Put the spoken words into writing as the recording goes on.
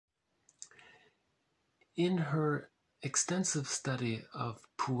In her extensive study of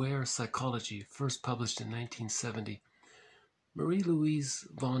puer psychology, first published in 1970, Marie-Louise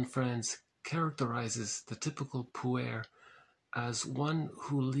von Franz characterizes the typical puer as one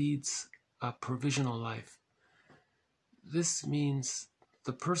who leads a provisional life. This means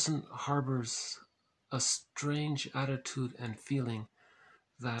the person harbors a strange attitude and feeling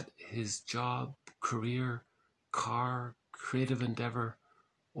that his job, career, car, creative endeavor,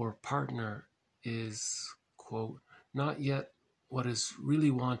 or partner is, quote, not yet what is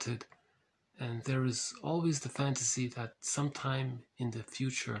really wanted, and there is always the fantasy that sometime in the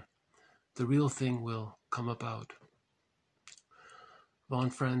future the real thing will come about.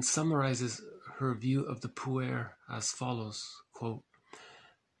 Von Franz summarizes her view of the puer as follows, quote,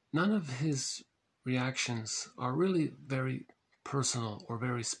 none of his reactions are really very personal or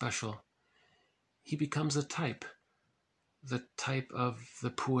very special. He becomes a type, the type of the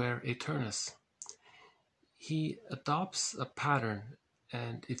puer aeternus. He adopts a pattern,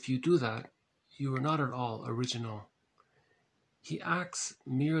 and if you do that, you are not at all original. He acts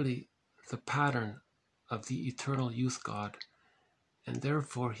merely the pattern of the eternal youth God, and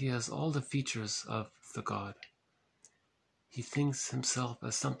therefore he has all the features of the God. He thinks himself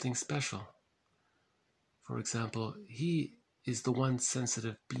as something special. For example, he is the one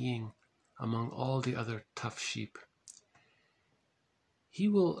sensitive being among all the other tough sheep. He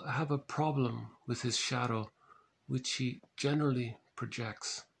will have a problem with his shadow, which he generally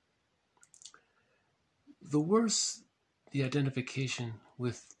projects. The worse the identification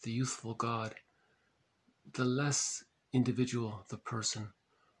with the youthful God, the less individual the person,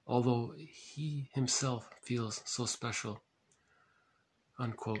 although he himself feels so special.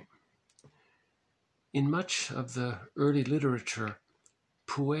 Unquote. In much of the early literature,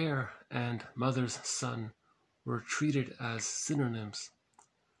 puer and mother's son were treated as synonyms.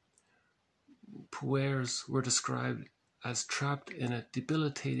 Puers were described as trapped in a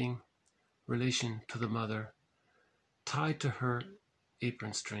debilitating relation to the mother, tied to her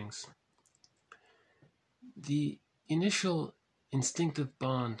apron strings. The initial instinctive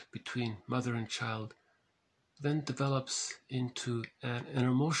bond between mother and child then develops into an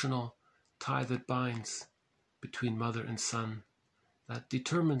emotional tie that binds between mother and son, that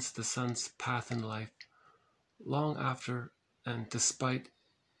determines the son's path in life long after and despite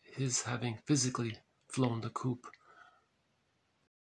his having physically flown the coop.